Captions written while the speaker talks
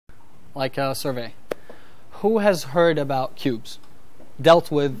like a survey. Who has heard about cubes?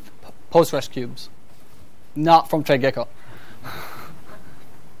 Dealt with Postgres cubes? Not from TradeGecko.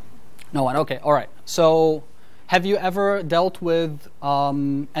 No one. Okay. All right. So, have you ever dealt with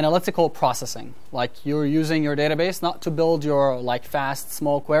analytical processing? Like you're using your database not to build your like fast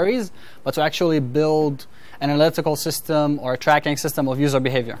small queries, but to actually build an analytical system or a tracking system of user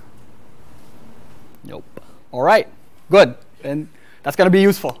behavior? Nope. All right. Good. And that's going to be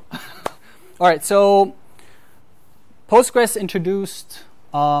useful. All right. So Postgres introduced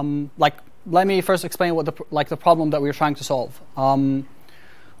let me first explain what the problem that we're trying to solve.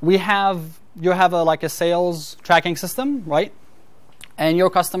 You have a sales tracking system, right? And your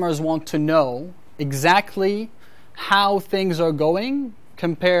customers want to know exactly how things are going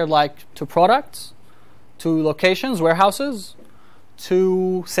compared to products, to locations, warehouses,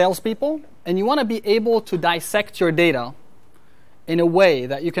 to salespeople. And you want to be able to dissect your data in a way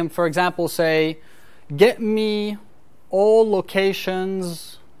that you can, for example, say, get me all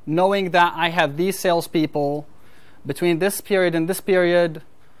locations knowing that I have these salespeople between this period and this period,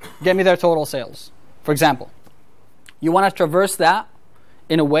 get me their total sales, for example. You want to traverse that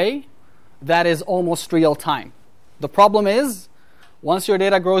in a way that is almost real time. The problem is, once your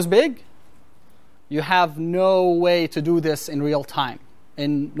data grows big, you have no way to do this in real time,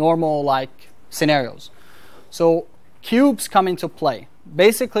 in normal scenarios. So cubes come into play.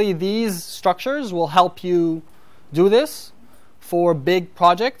 Basically, these structures will help you do this for big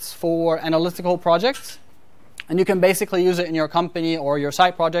projects, for analytical projects. And you can basically use it in your company or your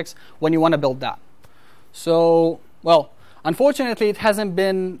side projects when you want to build that. So, well, unfortunately, it hasn't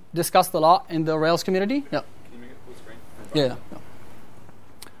been discussed a lot in the Rails community. Yeah. Can you make it full screen? Yeah.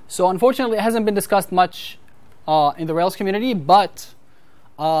 So, unfortunately, it hasn't been discussed much in the Rails community, but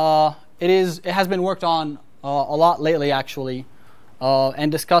it has been worked on a lot lately, actually, and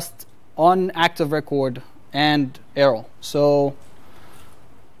discussed on Active Record and Arrow. So,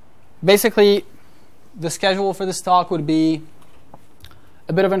 basically, the schedule for this talk would be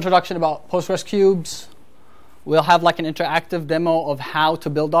a bit of introduction about Postgres cubes. We'll have an interactive demo of how to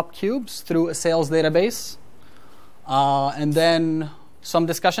build up cubes through a sales database. And then some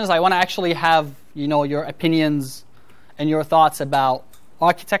discussions. I want to actually have your opinions and your thoughts about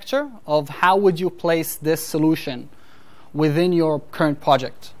architecture of how would you place this solution within your current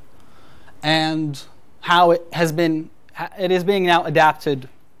project and how it is being now adapted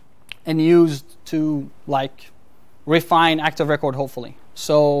and used to refine Active Record, hopefully.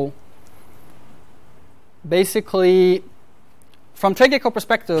 So basically, from TradeGecko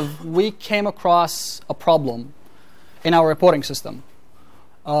perspective, we came across a problem in our reporting system.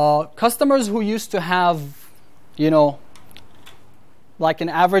 Customers who used to have, an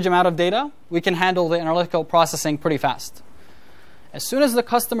average amount of data, we can handle the analytical processing pretty fast. As soon as the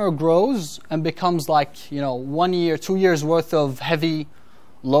customer grows and becomes 1 year, 2 years worth of heavy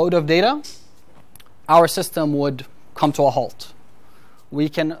load of data, our system would come to a halt. We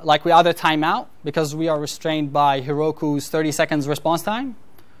either time out because we are restrained by Heroku's 30 seconds response time.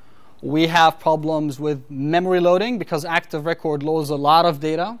 We have problems with memory loading because Active Record loads a lot of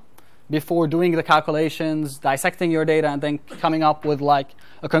data before doing the calculations, dissecting your data, and then coming up with a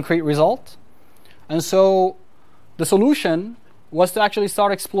concrete result. And so the solution was to actually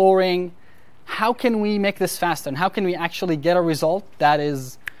start exploring how can we make this faster and how can we actually get a result that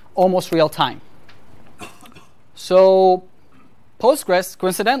is almost real time. So Postgres,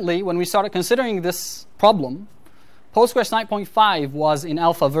 coincidentally, when we started considering this problem, Postgres 9.5 was in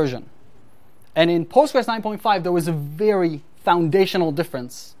alpha version. And in Postgres 9.5, there was a very foundational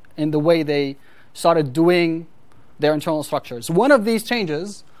difference in the way they started doing their internal structures. One of these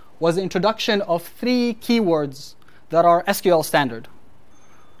changes was the introduction of 3 keywords that are SQL standard: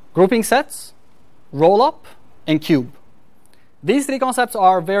 grouping sets, rollup, and cube. These 3 concepts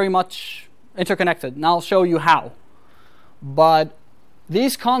are very much interconnected, and I'll show you how. But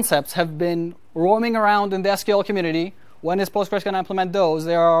these concepts have been roaming around in the SQL community. When is Postgres going to implement those?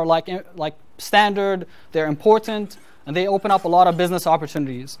 They are like standard, they're important, and they open up a lot of business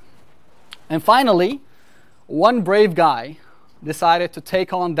opportunities. And finally, one brave guy decided to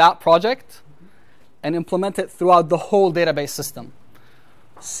take on that project and implement it throughout the whole database system.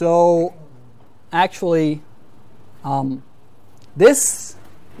 So actually, what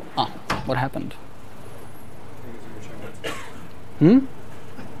happened?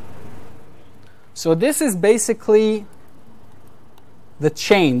 So this is basically the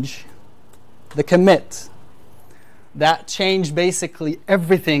change, the commit, that changed basically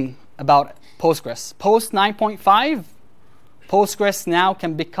everything about Postgres. Post 9.5, Postgres now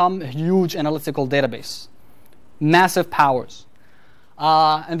can become a huge analytical database. Massive powers.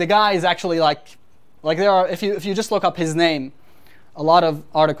 And the guy is actually like there are, if you just look up his name, a lot of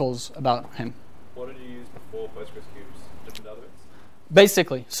articles about him. What did you use before Postgres cubes? Different databases?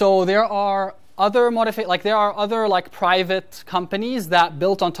 Basically, so there are other private companies that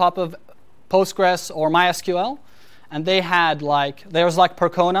built on top of Postgres or MySQL, and they had there's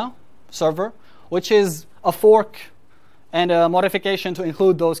Percona server, which is a fork and a modification to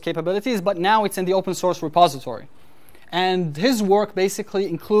include those capabilities, but now it's in the open source repository. And his work basically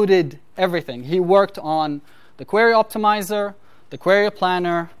included everything. He worked on the query optimizer, the query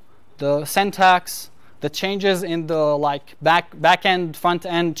planner, the syntax, the changes in the back-end,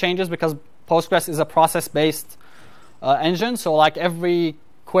 front-end changes, because Postgres is a process-based engine. So every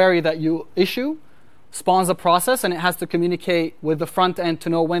query that you issue spawns a process, and it has to communicate with the front end to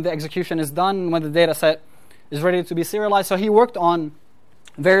know when the execution is done, when the data set is ready to be serialized. So he worked on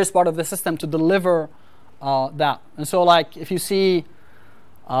various parts of the system to deliver that. And so if you see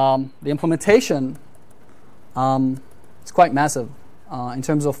the implementation, it's quite massive in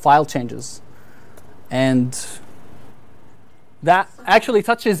terms of file changes. And that actually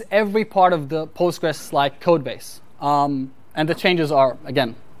touches every part of the Postgres code base. And the changes are,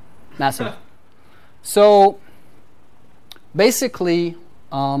 again, massive. So basically,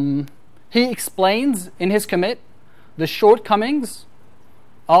 he explains in his commit the shortcomings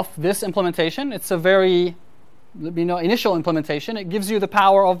of this implementation. It's a very initial implementation. It gives you the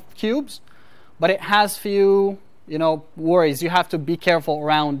power of cubes, but it has few worries. You have to be careful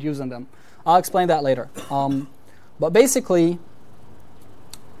around using them. I'll explain that later. But basically,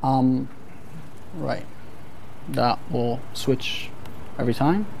 right, that will switch every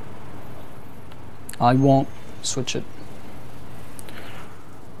time. I won't switch it.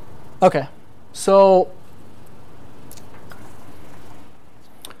 Okay, so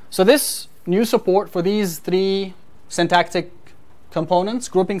this new support for these three syntactic components,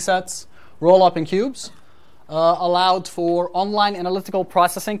 grouping sets, rollup, and cubes, allowed for online analytical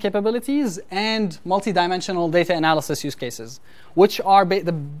processing capabilities and multi-dimensional data analysis use cases, which are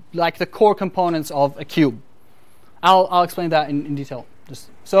the core components of a cube. I'll explain that in detail.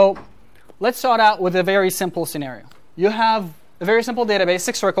 So let's start out with a very simple scenario. You have a very simple database,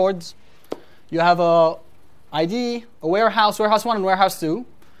 6 records. You have a ID, a warehouse 1 and warehouse 2.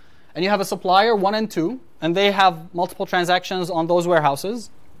 And you have a supplier 1 and 2. And they have multiple transactions on those warehouses.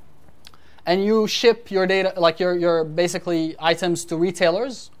 And you ship your data, your basically items to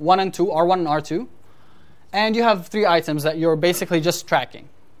retailers, 1 and 2, R1 and R2. And you have 3 items that you're basically just tracking.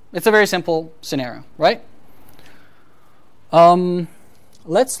 It's a very simple scenario, right?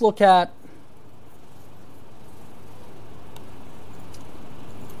 Let's look at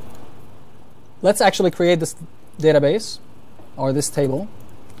let's actually create this database or this table.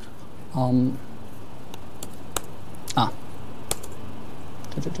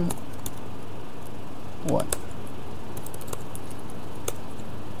 What?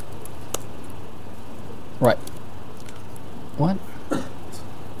 Right. What?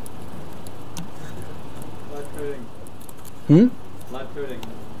 Live coding. Live coding.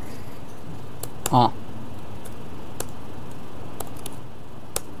 All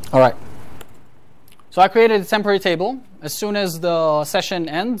right. So I created a temporary table. As soon as the session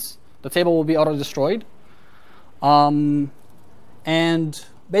ends, the table will be auto-destroyed. And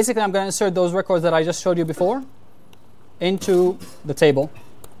basically, I'm going to insert those records that I just showed you before into the table.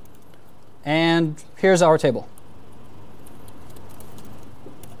 And here's our table.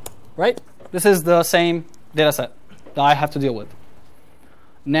 Right? This is the same data set that I have to deal with.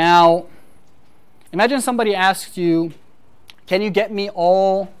 Now, imagine somebody asked you, can you get me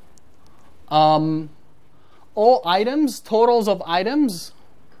all items, totals of items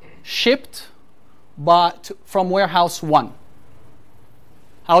shipped from warehouse 1?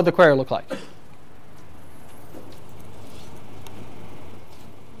 How would the query look like?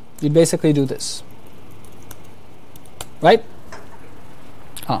 You'd basically do this. Right?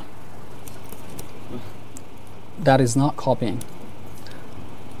 That is not copying.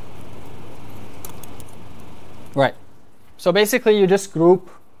 Right. So basically, you just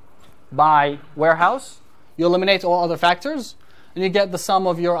group by warehouse. You eliminate all other factors, and you get the sum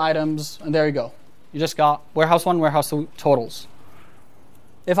of your items, and there you go. You just got warehouse 1, warehouse 2 totals.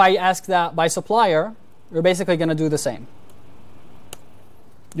 If I ask that by supplier, you're basically going to do the same.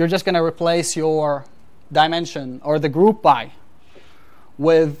 You're just going to replace your dimension or the group by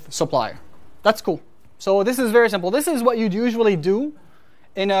with supplier. That's cool. So this is very simple. This is what you'd usually do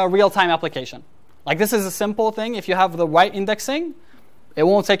in a real-time application. This is a simple thing. If you have the right indexing, it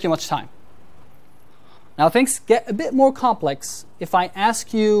won't take you much time. Now things get a bit more complex if I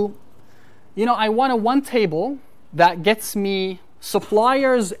ask you, I want a one table that gets me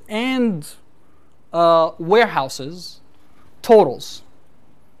suppliers and warehouses totals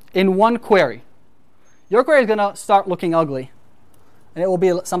in one query, your query is going to start looking ugly. And it will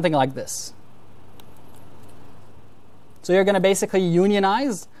be something like this. So you're going to basically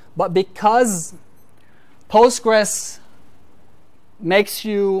unionize, but because Postgres makes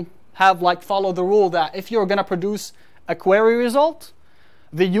you have follow the rule that if you're going to produce a query result,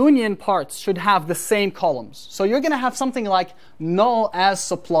 the union parts should have the same columns. So you're going to have something like null as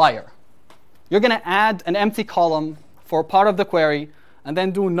supplier. You're going to add an empty column for part of the query and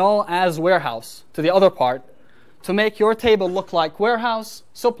then do null as warehouse to the other part to make your table look like warehouse,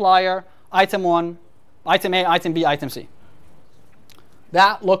 supplier, item 1, item A, item B, item C.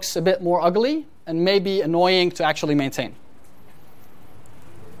 That looks a bit more ugly and maybe annoying to actually maintain.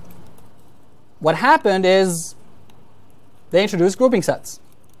 What happened is they introduced grouping sets.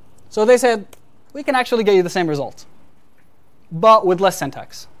 So they said, we can actually get you the same result, but with less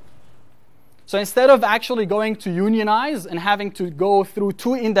syntax. So instead of actually going to unionize and having to go through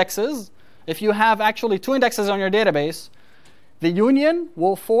 2 indexes, if you have actually 2 indexes on your database, the union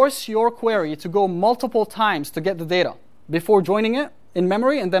will force your query to go multiple times to get the data before joining it in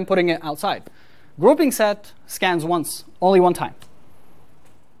memory and then putting it outside. Grouping set scans once, only one time.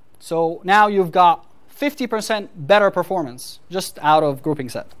 So now you've got 50% better performance just out of grouping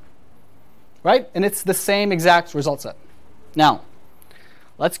set, right? And it's the same exact result set. Now,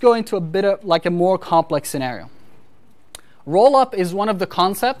 let's go into a bit of a more complex scenario. Rollup is one of the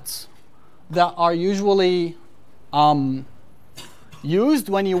concepts that are usually used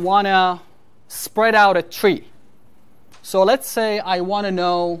when you want to spread out a tree. So let's say I want to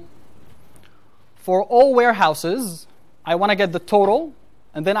know for all warehouses, I want to get the total,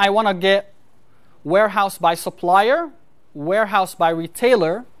 and then I want to get warehouse by supplier, warehouse by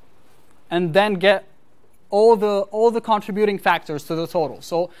retailer, and then get all the contributing factors to the total.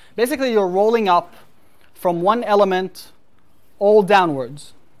 So basically you're rolling up from one element all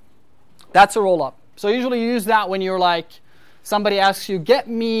downwards. That's a roll up. So usually you use that when you're somebody asks you, get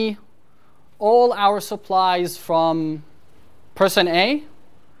me all our supplies from person A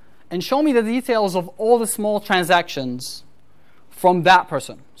and show me the details of all the small transactions from that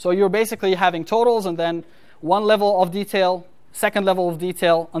person. So you're basically having totals and then one level of detail, second level of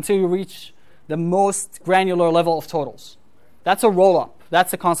detail, until you reach the most granular level of totals. That's a roll-up.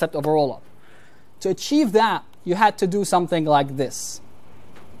 That's the concept of a roll-up. To achieve that, you had to do something like this.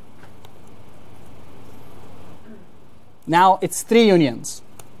 Now it's 3 unions.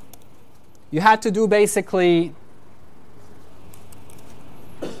 You had to do basically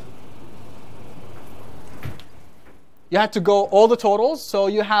you had to go all the totals. So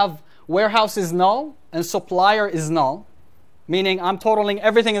you have warehouse is null and supplier is null, meaning I'm totaling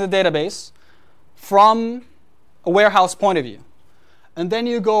everything in the database from a warehouse point of view. And then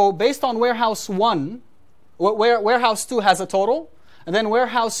you go based on warehouse 1, warehouse 2 has a total, and then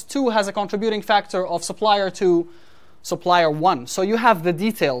warehouse 2 has a contributing factor of supplier 2, supplier 1. So you have the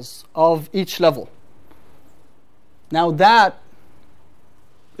details of each level. Now that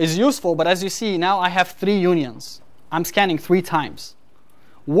is useful, but as you see, now I have 3 unions. I'm scanning 3 times.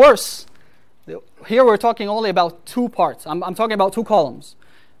 Worse, here we're talking only about 2 parts. I'm talking about 2 columns.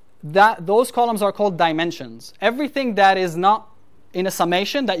 Those columns are called dimensions. Everything that is not in a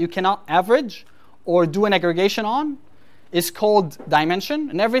summation that you cannot average or do an aggregation on is called dimension,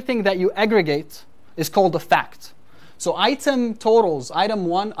 and everything that you aggregate is called a fact. So item totals, item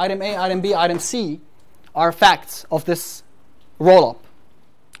 1, item A, item B, item C, are facts of this roll-up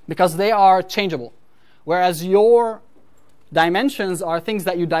because they are changeable. Whereas your dimensions are things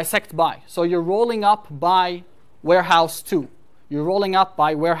that you dissect by. So you're rolling up by warehouse 2. You're rolling up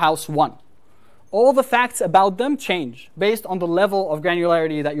by warehouse 1. All the facts about them change based on the level of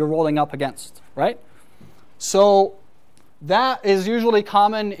granularity that you're rolling up against, right? So that is usually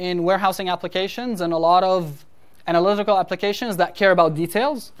common in warehousing applications and a lot of analytical applications that care about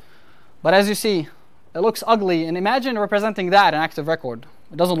details. But as you see, it looks ugly. And imagine representing that in active record.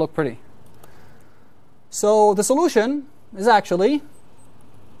 It doesn't look pretty. So the solution is actually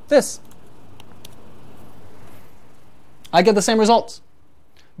this. I get the same results.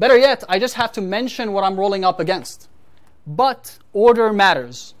 Better yet, I just have to mention what I'm rolling up against. But order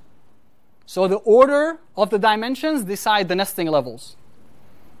matters. So the order of the dimensions decide the nesting levels.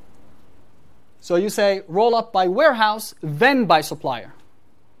 So you say roll up by warehouse, then by supplier.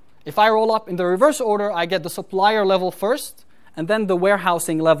 If I roll up in the reverse order, I get the supplier level first, and then the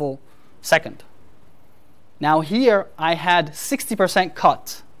warehousing level second. Now here, I had 60%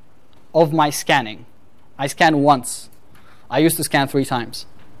 cut of my scanning. I scanned once. I used to scan 3 times.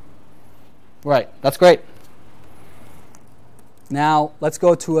 Right, that's great. Now, let's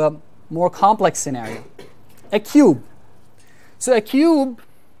go to a more complex scenario. A cube. So a cube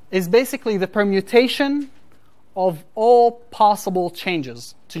is basically the permutation of all possible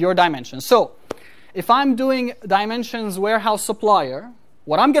changes to your dimension. So if I'm doing dimensions warehouse supplier,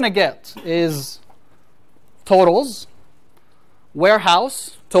 what I'm going to get is totals,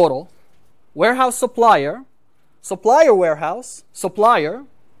 warehouse, total, warehouse supplier, supplier warehouse, supplier,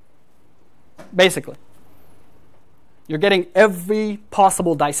 basically. You're getting every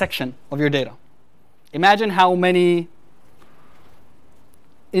possible dissection of your data. Imagine how many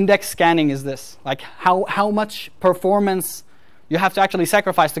index scanning is this? Like how much performance you have to actually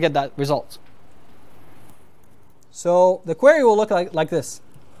sacrifice to get that result. So the query will look like this.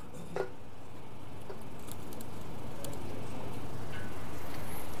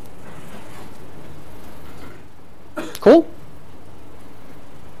 Cool?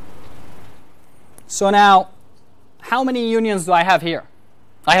 So now, how many unions do I have here?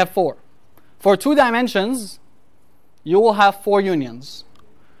 I have 4. For 2 dimensions, you will have 4 unions.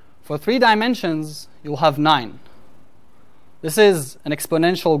 For 3 dimensions, you'll have 9. This is an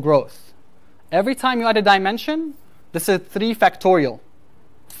exponential growth. Every time you add a dimension, this is 3 factorial,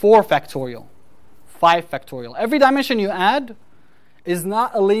 4 factorial, 5 factorial. Every dimension you add is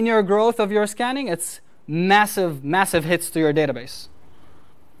not a linear growth of your scanning. It's massive, massive hits to your database.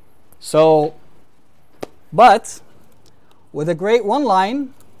 So, but with a great one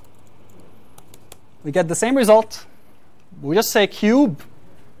line, we get the same result. We just say cube,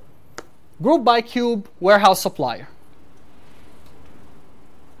 group by cube, warehouse supplier.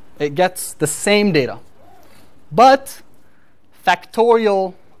 It gets the same data, but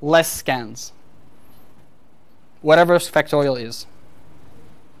factorial less scans, whatever factorial is.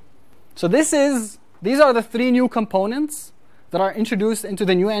 So these are the 3 new components that are introduced into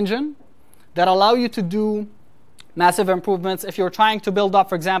the new engine that allow you to do massive improvements if you're trying to build up,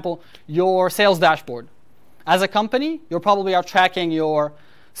 for example, your sales dashboard. As a company, you probably are tracking your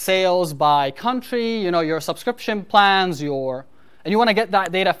sales by country, your subscription plans, and you want to get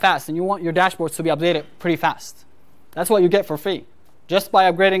that data fast, and you want your dashboards to be updated pretty fast. That's what you get for free, just by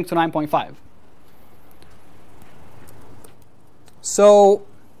upgrading to 9.5. So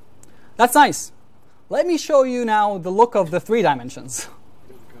that's nice. Let me show you now the look of the 3 dimensions.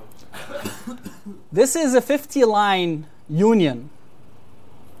 This is a 50-line union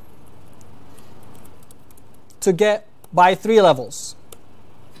to get by 3 levels.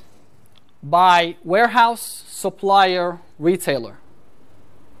 By warehouse, supplier, retailer.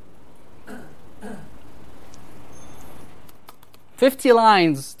 50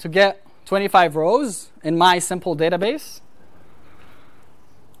 lines to get 25 rows in my simple database.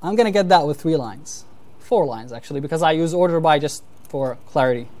 I'm going to get that with 3 lines. 4 lines, actually, because I use order by just for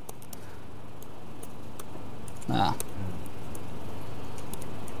clarity.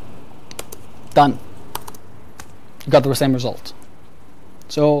 Done. You got the same result.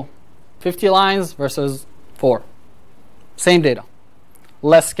 So 50 lines versus 4. Same data.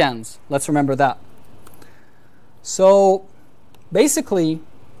 Less scans. Let's remember that. So basically,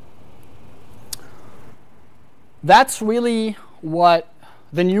 that's really what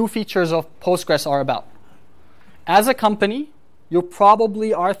the new features of Postgres are about. As a company, you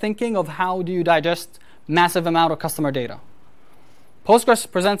probably are thinking of how do you digest massive amount of customer data. Postgres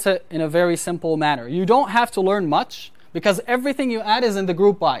presents it in a very simple manner. You don't have to learn much because everything you add is in the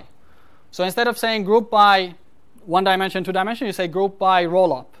group by. So instead of saying group by 1 dimension, 2 dimension, you say group by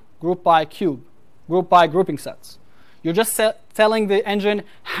rollup, group by cube, group by grouping sets. You're just telling the engine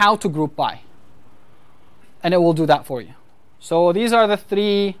how to group by, and it will do that for you. So these are the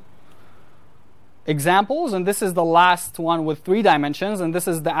 3 examples, and this is the last one with 3 dimensions, and this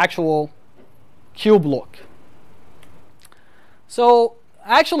is the actual cube look. So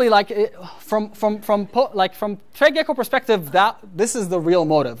actually, from TradeGecko perspective, this is the real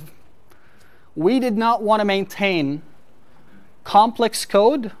motive. We did not want to maintain complex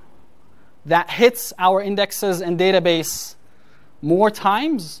code that hits our indexes and database more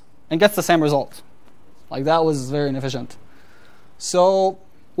times and gets the same result. That was very inefficient. So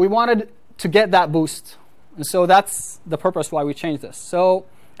we wanted to get that boost. And so that's the purpose why we changed this. So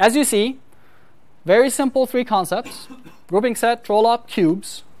as you see, very simple 3 concepts: grouping set, rollup,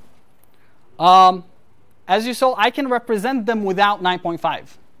 cubes. As you saw, I can represent them without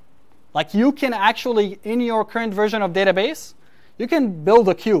 9.5. You can actually, in your current version of database, you can build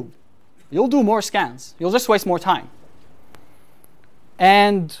a cube. You'll do more scans. You'll just waste more time.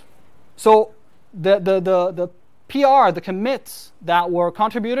 And so the PR, the commits that were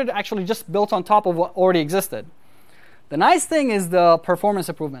contributed, actually just built on top of what already existed. The nice thing is the performance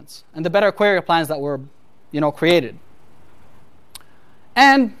improvements and the better query plans that were, created.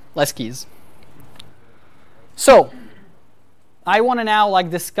 and less keys. So I want to now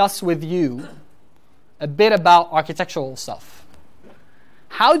discuss with you a bit about architectural stuff.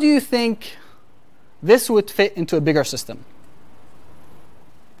 How do you think this would fit into a bigger system?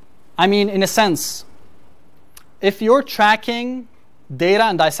 I mean, in a sense, if you're tracking data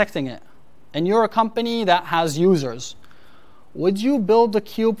and dissecting it, and you're a company that has users, would you build a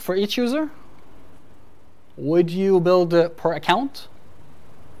cube for each user? Would you build it per account?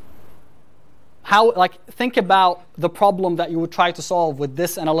 How, think about the problem that you would try to solve with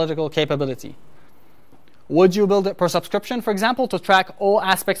this analytical capability. Would you build it per subscription, for example, to track all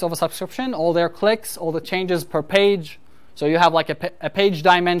aspects of a subscription, all their clicks, all the changes per page? So you have a page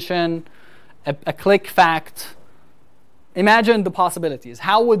dimension, a click fact. Imagine the possibilities.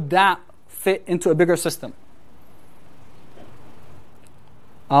 How would that fit into a bigger system?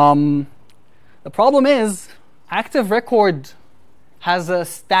 The problem is, active record has a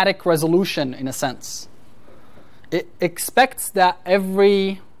static resolution in a sense. It expects that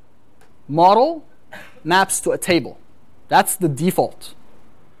every model maps to a table. That's the default.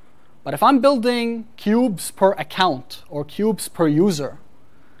 But if I'm building cubes per account or cubes per user,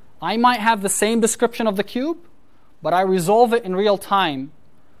 I might have the same description of the cube, but I resolve it in real time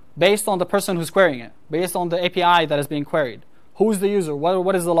based on the person who's querying it, based on the API that is being queried. Who's the user?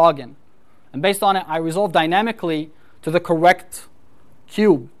 What is the login? And based on it, I resolve dynamically to the correct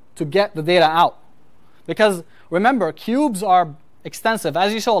cube to get the data out. Because remember, cubes are extensive.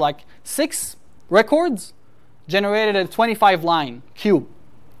 As you saw, 6 records generated a 25-line cube.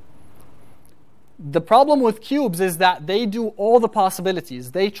 The problem with cubes is that they do all the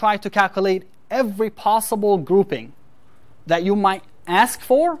possibilities. They try to calculate every possible grouping that you might ask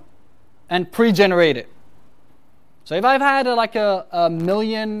for and pre-generate it. So if I've had a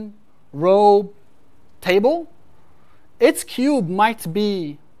million row table, its cube might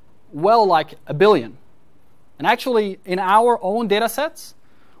be a billion. And actually, in our own data sets,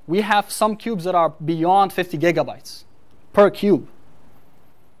 we have some cubes that are beyond 50 gigabytes per cube.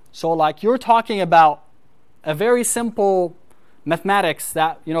 So you're talking about a very simple mathematics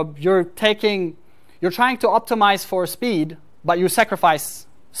that you're trying to optimize for speed, but you sacrifice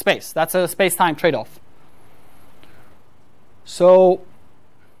space. That's a space-time trade-off. So,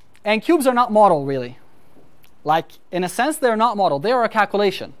 and cubes are not model really. In a sense, they're not model. They are a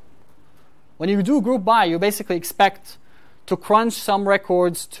calculation. When you do group by, you basically expect to crunch some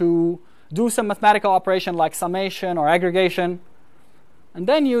records, to do some mathematical operation like summation or aggregation, and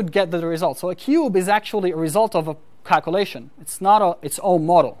then you'd get the result. So a cube is actually a result of a calculation. It's not its own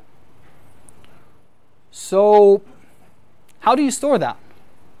model. So how do you store that?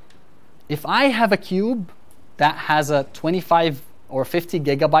 If I have a cube that has a 25 or 50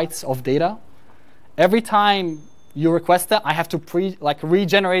 gigabytes of data, every time you request it, I have to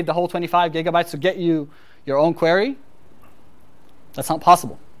regenerate the whole 25 gigabytes to get you your own query. That's not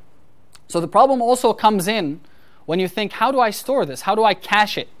possible. So the problem also comes in when you think, how do I store this? How do I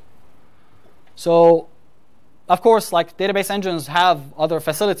cache it? So, of course, database engines have other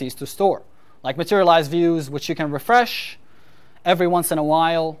facilities to store, like materialized views, which you can refresh. Every once in a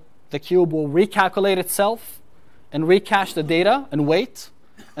while, the cube will recalculate itself and recache the data and wait,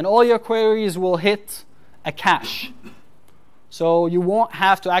 and all your queries will hit a cache. So you won't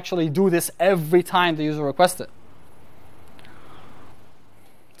have to actually do this every time the user requests it.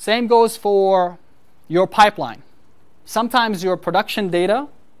 Same goes for your pipeline. Sometimes your production data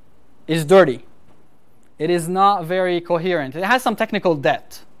is dirty. It is not very coherent. It has some technical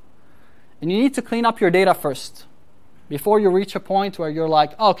debt. And you need to clean up your data first before you reach a point where you're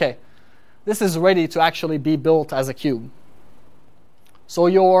like, okay, this is ready to actually be built as a cube. So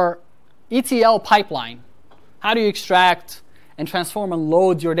your ETL pipeline, how do you extract and transform and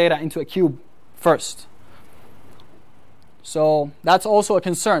load your data into a cube first? So that's also a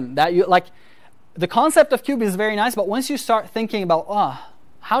concern. That the concept of cube is very nice, but once you start thinking about,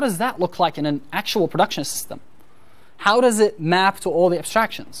 how does that look like in an actual production system? How does it map to all the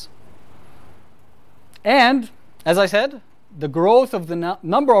abstractions? And, as I said, the growth of the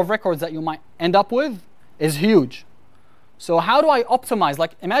number of records that you might end up with is huge. So how do I optimize?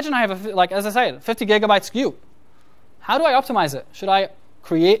 Imagine I have, as I said, 50 gigabytes cube. How do I optimize it? Should I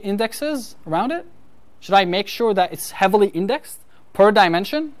create indexes around it? Should I make sure that it's heavily indexed per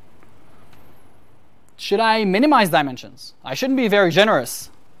dimension? Should I minimize dimensions? I shouldn't be very generous.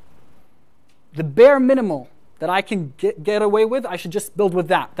 The bare minimal that I can get away with, I should just build with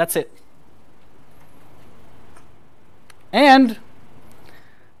that. That's it. And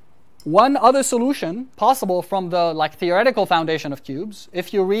one other solution possible from the theoretical foundation of cubes,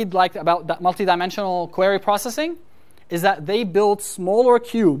 if you read about that multidimensional query processing, is that they build smaller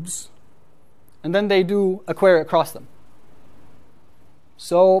cubes and then they do a query across them.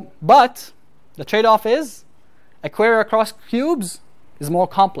 So, but the trade-off is a query across cubes is more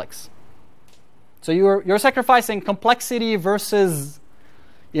complex. So you're sacrificing complexity versus,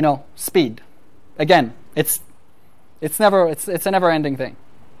 speed. Again, it's a never-ending thing.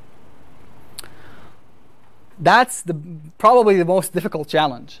 That's probably the most difficult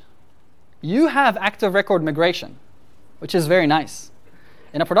challenge. You have active record migration, which is very nice.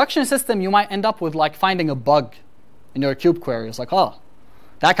 In a production system, you might end up with like finding a bug in your cube query. It's like, oh,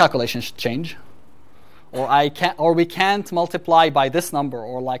 that calculation should change, or we can't multiply by this number,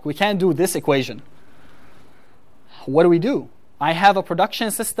 or like we can't do this equation. What do? I have a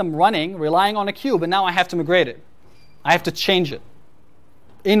production system running, relying on a cube, and now I have to migrate it. I have to change it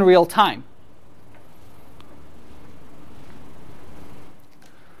in real time.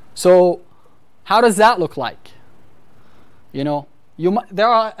 So, how does that look like?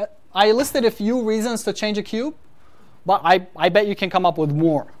 I listed a few reasons to change a cube, but I bet you can come up with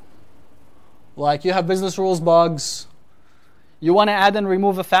more. Like you have business rules bugs. You want to add and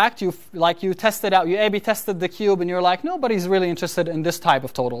remove a fact. You tested out. You A/B tested the cube, and you're like, nobody's really interested in this type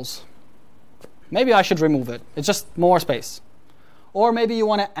of totals. Maybe I should remove it. It's just more space. Or maybe you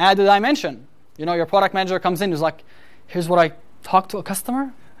want to add a dimension. Your product manager comes in, is like, here's what I talked to a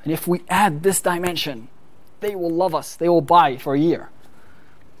customer, and if we add this dimension, they will love us. They will buy for a year.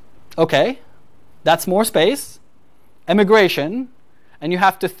 Okay, that's more space, immigration, and you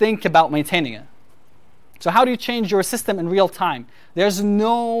have to think about maintaining it. So how do you change your system in real time? There's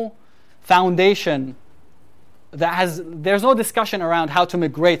no foundation there's no discussion around how to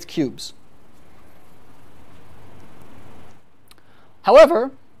migrate cubes.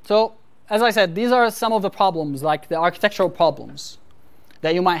 However, so as I said, these are some of the problems, like the architectural problems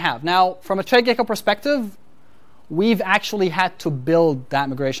that you might have. Now, from a TradeGecko perspective, we've actually had to build that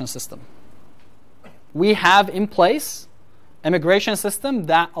migration system. We have in place a migration system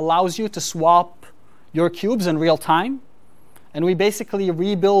that allows you to swap your cubes in real time, and we basically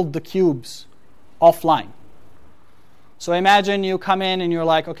rebuild the cubes offline. So imagine you come in and you're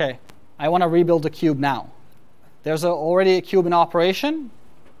like, okay, I want to rebuild the cube now. There's already a cube in operation.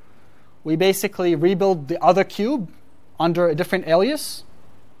 We basically rebuild the other cube under a different alias,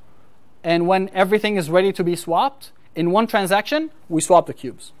 and when everything is ready to be swapped, in one transaction, we swap the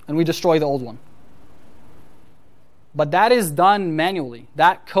cubes, and we destroy the old one. But that is done manually.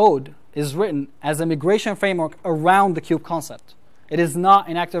 That code is written as a migration framework around the cube concept. It is not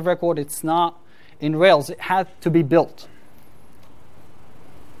in Active Record. It's not in Rails. It had to be built.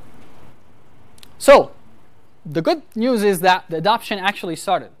 So, the good news is that the adoption actually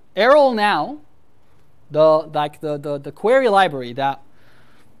started. Arrow now, the query library that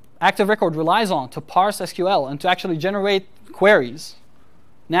Active Record relies on to parse SQL and to actually generate queries,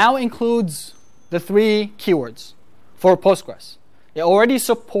 now includes the 3 keywords for Postgres. It already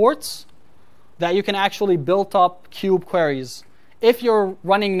supports that you can actually build up cube queries if you're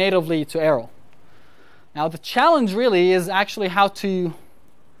running natively to Arrow. Now, the challenge really is actually how to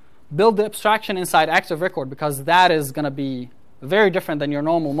build the abstraction inside Active Record, because that is going to be very different than your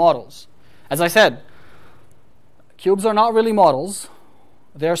normal models. As I said, cubes are not really models.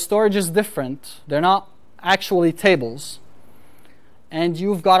 Their storage is different. They're not actually tables. And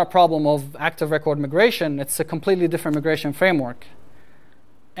you've got a problem of Active Record migration. It's a completely different migration framework.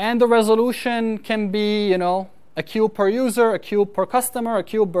 And the resolution can be, a cube per user, a cube per customer, a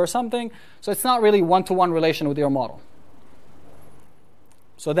cube per something. So it's not really one-to-one relation with your model.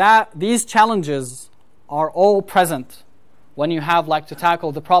 So these challenges are all present when you have to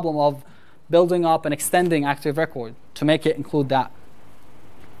tackle the problem of building up and extending Active Record to make it include that.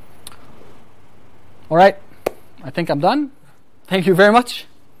 All right, I think I'm done. Thank you very much.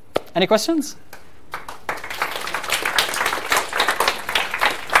 Any questions?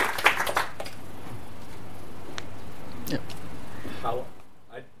 Yeah.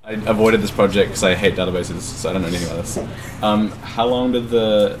 I avoided this project because I hate databases, so I don't know anything about this. How long did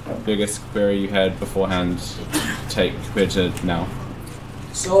the biggest query you had beforehand take compared to now?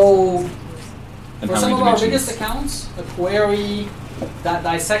 So, And for how some many of our dimensions? biggest accounts, a query that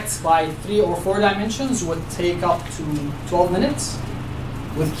dissects by 3 or 4 dimensions would take up to 12 minutes.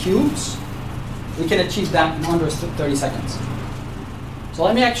 With cubes, we can achieve that in under 30 seconds. So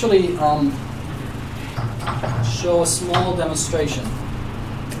let me actually show a small demonstration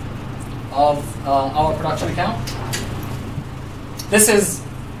of our production account. This is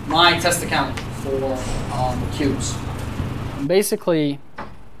my test account for cubes. Basically,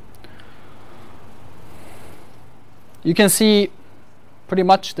 you can see pretty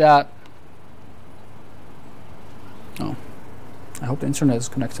much that. Oh, I hope the internet is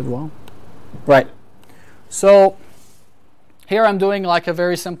connected well. Right. So here I'm doing like a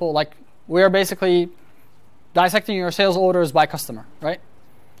very simple, like we're basically dissecting your sales orders by customer, right?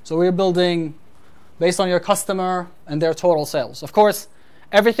 So we're building based on your customer and their total sales. Of course,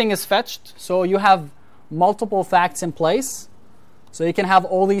 everything is fetched, so you have multiple facts in place. So you can have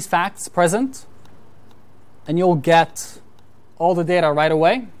all these facts present, and you'll get all the data right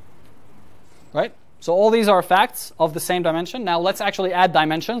away, right? So all these are facts of the same dimension. Now let's actually add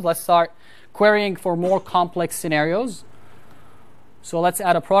dimensions. Let's start querying for more complex scenarios. So let's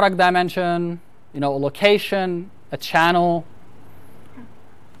add a product dimension, a location, a channel,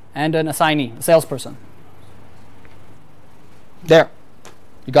 and an assignee, a salesperson. There,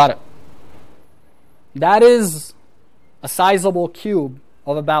 you got it. That is a sizable cube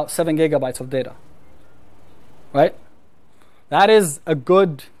of about 7 gigabytes of data, right? That is a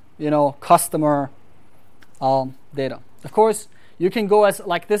good, customer data. Of course, you can go as,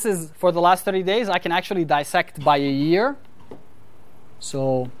 like this is for the last 30 days, I can actually dissect by a year.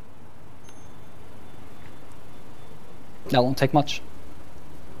 So that won't take much,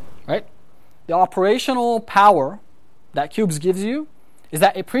 right? The operational power that Cubes gives you is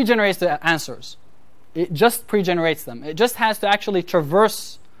that it pre-generates the answers. It just pre-generates them. It just has to actually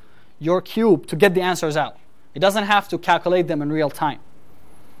traverse your cube to get the answers out. It doesn't have to calculate them in real time.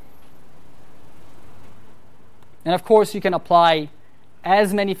 And of course, you can apply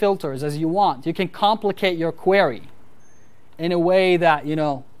as many filters as you want. You can complicate your query in a way that,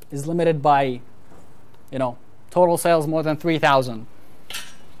 is limited by, total sales more than 3,000.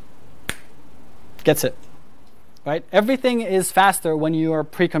 Gets it, right? Everything is faster when you are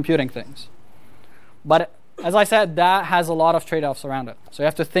pre-computing things. But as I said, that has a lot of trade-offs around it. So you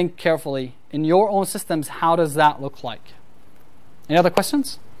have to think carefully. In your own systems, how does that look like? Any other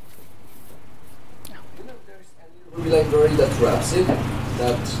questions? There's any Ruby library that wraps it,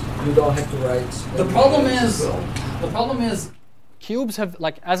 that you don't have to write. The problem is, cubes have,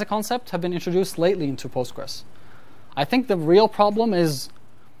 as a concept, have been introduced lately into Postgres. I think the real problem is,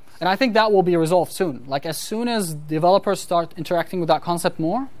 and I think that will be resolved soon. As soon as developers start interacting with that concept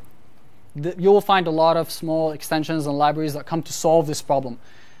more, you will find a lot of small extensions and libraries that come to solve this problem.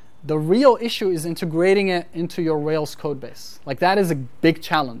 The real issue is integrating it into your Rails code base. That is a big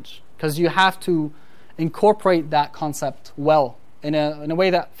challenge because you have to incorporate that concept well in a way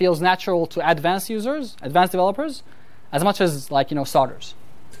that feels natural to advanced users, advanced developers, as much as starters.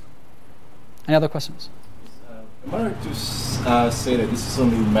 Any other questions? Am I right to say that this is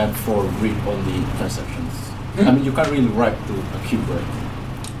only meant for read-only transactions? I mean, you can't really write to a cube, right?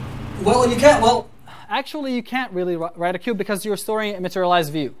 Well, you can't. Well, actually, you can't really write a cube because you're storing a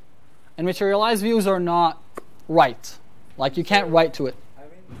materialized view. And materialized views are not right. You can't write to it.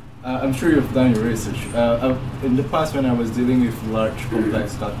 I'm sure you've done your research. In the past, when I was dealing with large,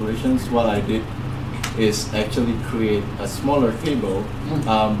 complex calculations, what I did is actually create a smaller table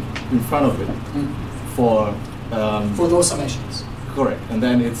in front of it for those summations. Correct. And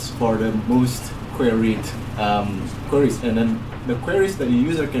then it's for the most queried queries. And then the queries that the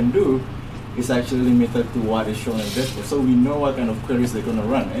user can do is actually limited to what is shown in the dashboard. So we know what kind of queries they're going to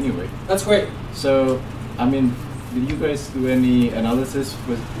run anyway. That's great. So, did you guys do any analysis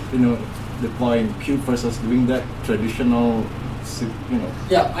with, deploying cube versus doing that traditional,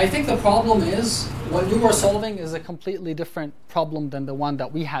 Yeah, I think the problem is what you were solving is a completely different problem than the one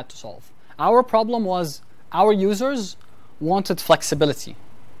that we had to solve. Our problem was our users wanted flexibility.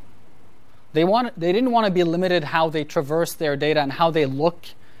 They didn't want to be limited how they traverse their data and how they look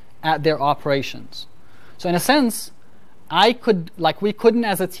at their operations. So in a sense, we couldn't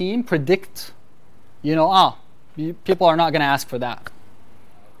as a team predict, people are not going to ask for that,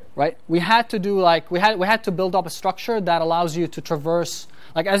 right? We had to do we had to build up a structure that allows you to traverse.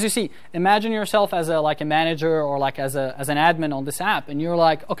 As you see, imagine yourself as a manager or as an admin on this app, and you're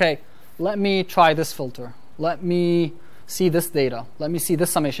okay, let me try this filter. Let me see this data. Let me see this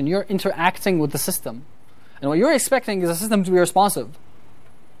summation. You're interacting with the system. And what you're expecting is a system to be responsive.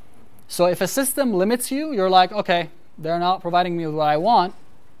 So if a system limits you, you're okay, they're not providing me with what I want.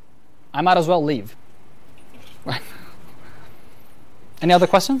 I might as well leave. Right? Any other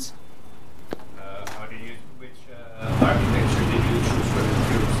questions? Which architecture did you choose for the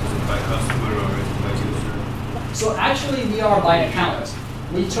cubes? Is it by customer or is it by user? So actually we are by account.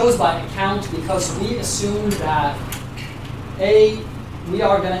 We chose by account because we assumed that we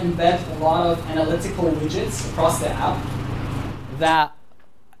are going to embed a lot of analytical widgets across the app that,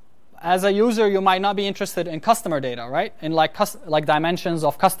 as a user, you might not be interested in customer data, right? In like dimensions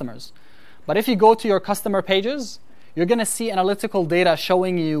of customers. But if you go to your customer pages, you're going to see analytical data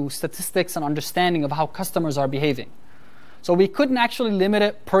showing you statistics and understanding of how customers are behaving. So we couldn't actually limit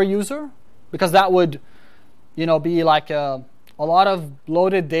it per user because that would, be like a lot of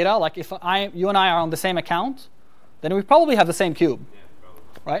loaded data. Like if you and I are on the same account, then we probably have the same cube,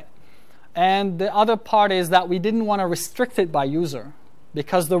 right? And the other part is that we didn't want to restrict it by user,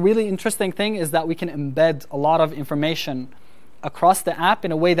 because the really interesting thing is that we can embed a lot of information across the app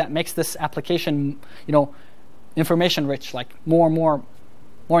in a way that makes this application, information rich, like more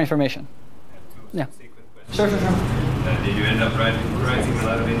information. Yeah. Sure. Did you end up writing a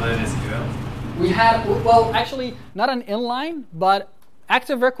lot of inline SQL? We had, well, actually, not an inline, but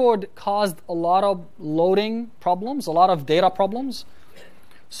Active Record caused a lot of loading problems, a lot of data problems.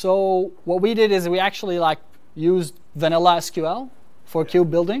 So what we did is we actually used vanilla SQL for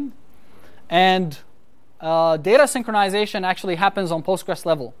cube building, and data synchronization actually happens on Postgres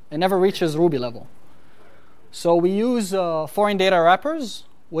level. It never reaches Ruby level. So we use foreign data wrappers,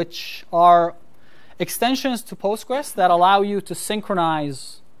 which are extensions to Postgres that allow you to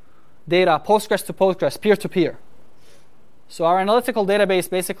synchronize data Postgres to Postgres, peer-to-peer. So our analytical database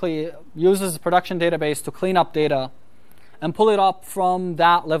basically uses the production database to clean up data and pull it up from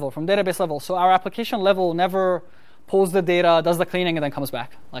that level, from database level. So our application level never pulls the data, does the cleaning, and then comes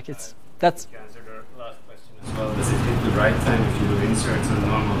back. That's. You answered our last question as well. Does it hit the right time if you do inserts on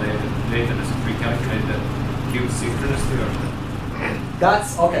normal data? Does it recalculate the cube synchronously or?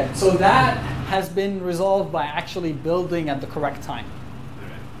 That's okay. So that has been resolved by actually building at the correct time.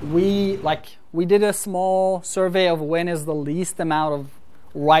 We did a small survey of when is the least amount of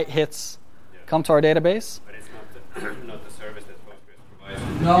write hits come to our database. But it's not the service that Postgres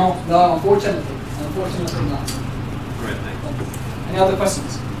provides. No, unfortunately not. Right, thanks. Any other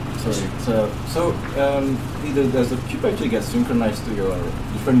questions? Sorry. So either does the cube actually get synchronized to your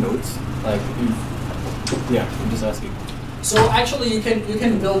different nodes? I'm just asking. So actually, you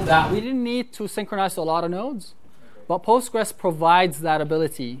can build that. We didn't need to synchronize to a lot of nodes, but Postgres provides that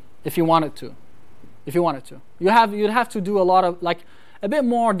ability if you wanted to. You'd have to do a lot of a bit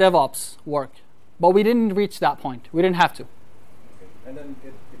more DevOps work, but we didn't reach that point. We didn't have to. Okay. And then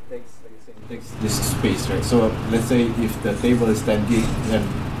it takes, it takes this space, right? So let's say if the table is 10 gig, then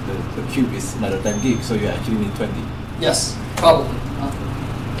the cube is another 10 gig, so you actually need 20. Yes, probably.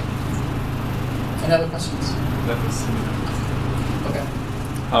 Any other questions? Okay.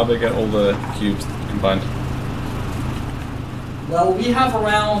 How big are all the cubes combined? Well, we have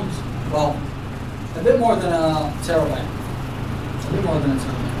around, a bit more than a terabyte.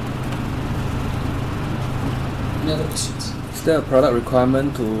 Any other questions? Is there a product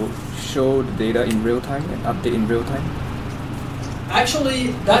requirement to show the data in real time and update in real time?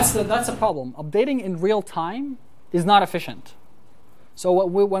 Actually, that's a problem. Updating in real time is not efficient. So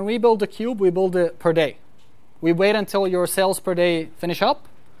when we build a cube, we build it per day. We wait until your sales per day finish up,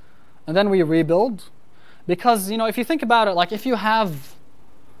 and then we rebuild. Because if you think about it, if you have,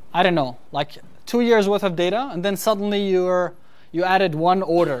 2 years worth of data, and then suddenly you added one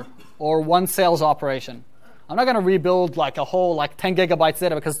order or one sales operation, I'm not going to rebuild a whole 10 gigabytes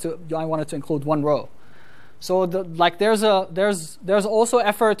data because I wanted to include one row. So there's also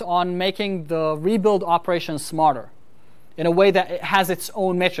effort on making the rebuild operation smarter in a way that it has its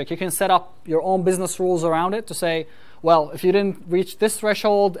own metric. You can set up your own business rules around it to say, well, if you didn't reach this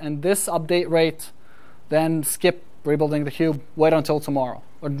threshold and this update rate, then skip rebuilding the cube, wait until tomorrow,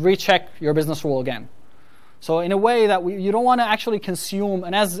 or recheck your business rule again. So in a way that you don't want to actually consume,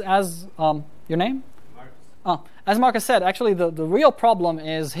 and as your name? Marcus. As Marcus said, actually the real problem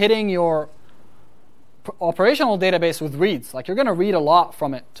is hitting your operational database with reads. You're going to read a lot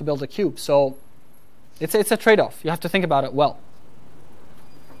from it to build a cube. So it's a trade-off. You have to think about it well.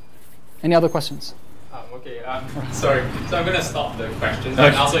 Any other questions? Okay, sorry. So I'm going to stop the questions.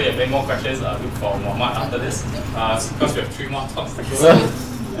 And also, if you have any more questions, look for Mohammad after this. Because we have 3 more talks to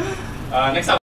go. Next up.